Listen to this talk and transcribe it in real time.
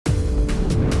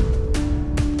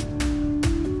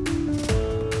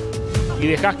y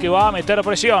dejás que va a meter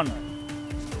presión.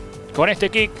 Con este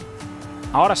kick,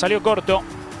 ahora salió corto.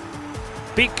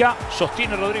 Pica,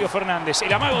 sostiene Rodrigo Fernández.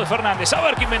 El amago de Fernández. A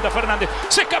ver qué inventa Fernández.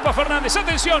 Se escapa Fernández.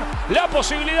 Atención. La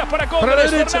posibilidad para contra de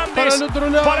Fernández.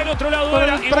 Para el otro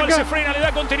lado. Igual se frena, le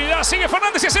da continuidad. Sigue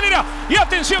Fernández y acelera. Y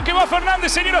atención que va Fernández,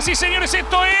 señoras y señores.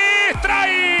 Esto es try.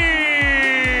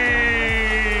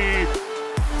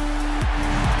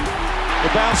 The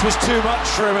bounce was too much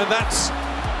for him, and that's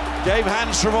game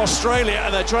hands from Australia,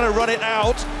 and they're trying to run it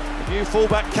out. New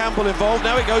fullback Campbell involved.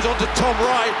 Now it goes on to Tom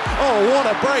Wright. Oh, what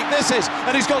a break this is.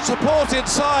 And he's got support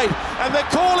inside. And they're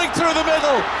calling through the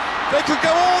middle. They could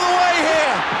go all the way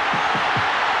here.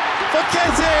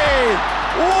 Forgetting.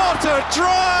 What a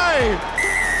try.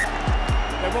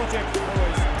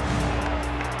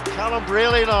 Callum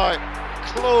Braley now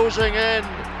closing in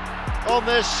on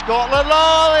this Scotland.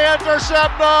 Oh, the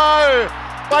intercept now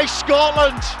by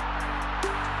Scotland.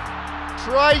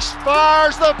 Trice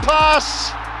fires the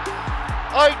pass.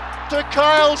 Out to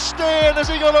Kyle Stein, is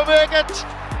he going to make it?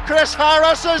 Chris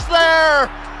Harris is there.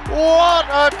 What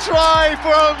a try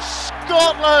from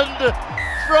Scotland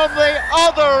from the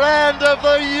other end of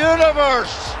the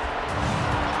universe.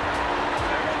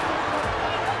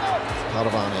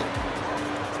 Paravani,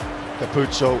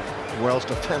 Capuzzo, Welsh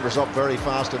defenders up very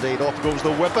fast indeed. Off goes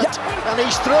the whippet, and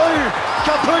he's through.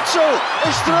 Capuzzo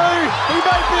is through. He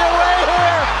might be away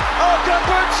here. Oh,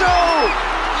 Capuzzo!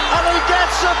 And he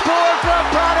gets support from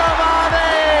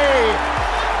Paravani!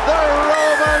 The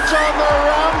Romans on the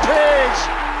rampage!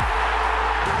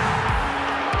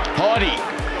 Hardy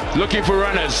looking for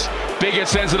runners. Biggett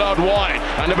sends it out wide.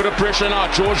 And a bit of pressure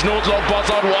now. George Nordlow buzz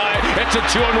out wide. It's a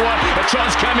 2-on-1. A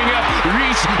chance coming up.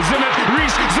 Rees-Zammit.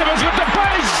 Rees-Zammit's got the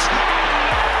pace!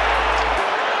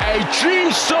 A dream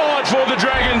start for the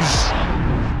Dragons.